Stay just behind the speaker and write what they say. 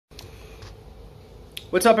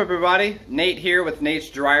What's up, everybody? Nate here with Nate's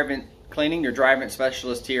Dryer Vent Cleaning, your dryer vent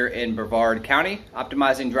specialist here in Brevard County,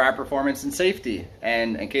 optimizing dryer performance and safety.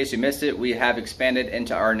 And in case you missed it, we have expanded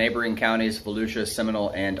into our neighboring counties, Volusia, Seminole,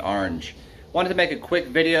 and Orange. Wanted to make a quick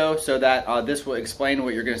video so that this will explain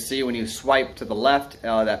what you're going to see when you swipe to the left,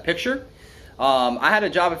 that picture. I had a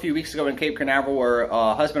job a few weeks ago in Cape Canaveral where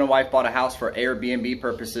a husband and wife bought a house for Airbnb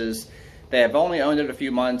purposes. They have only owned it a few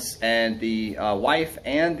months, and the wife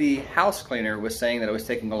and the house cleaner was saying that it was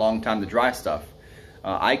taking a long time to dry stuff.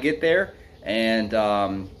 I get there, and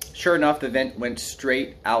sure enough, the vent went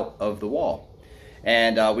straight out of the wall.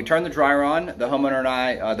 And we turned the dryer on. The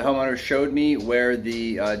homeowner showed me where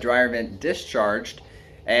the dryer vent discharged,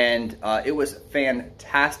 and it was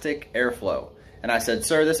fantastic airflow. And I said,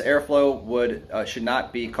 "Sir, this airflow should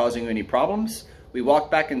not be causing you any problems." We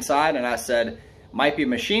walked back inside, and I said, "Might be a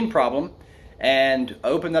machine problem," and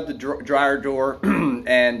opened up the dryer door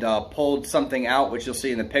and pulled something out, which you'll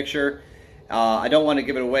see in the picture. I don't want to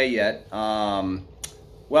give it away yet.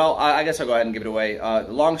 Well, I guess I'll go ahead and give it away.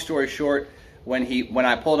 Long story short, when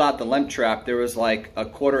I pulled out the lint trap, there was like a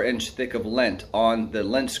 1/4 inch thick of lint on the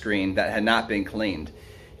lint screen that had not been cleaned.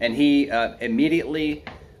 And he immediately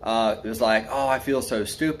was like, "Oh, I feel so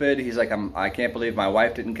stupid." He's like, "I can't believe my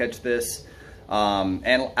wife didn't catch this."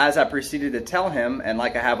 And as I proceeded to tell him, and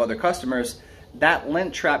like I have other customers, that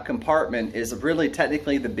lint trap compartment is really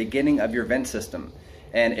technically the beginning of your vent system.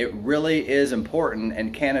 And it really is important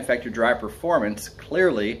and can affect your dry performance,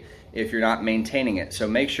 clearly, if you're not maintaining it. So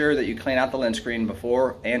make sure that you clean out the lint screen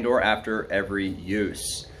before and or after every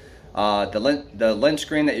use. The lint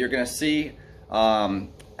screen that you're gonna see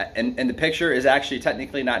in the picture is actually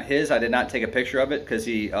technically not his. I did not take a picture of it because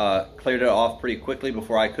he cleared it off pretty quickly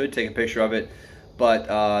before I could take a picture of it.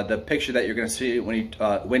 But the picture that you're going to see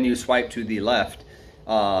when you swipe to the left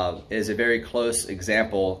is a very close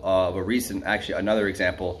example of actually another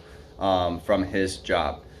example from his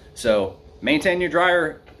job. So maintain your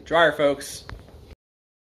dryer folks.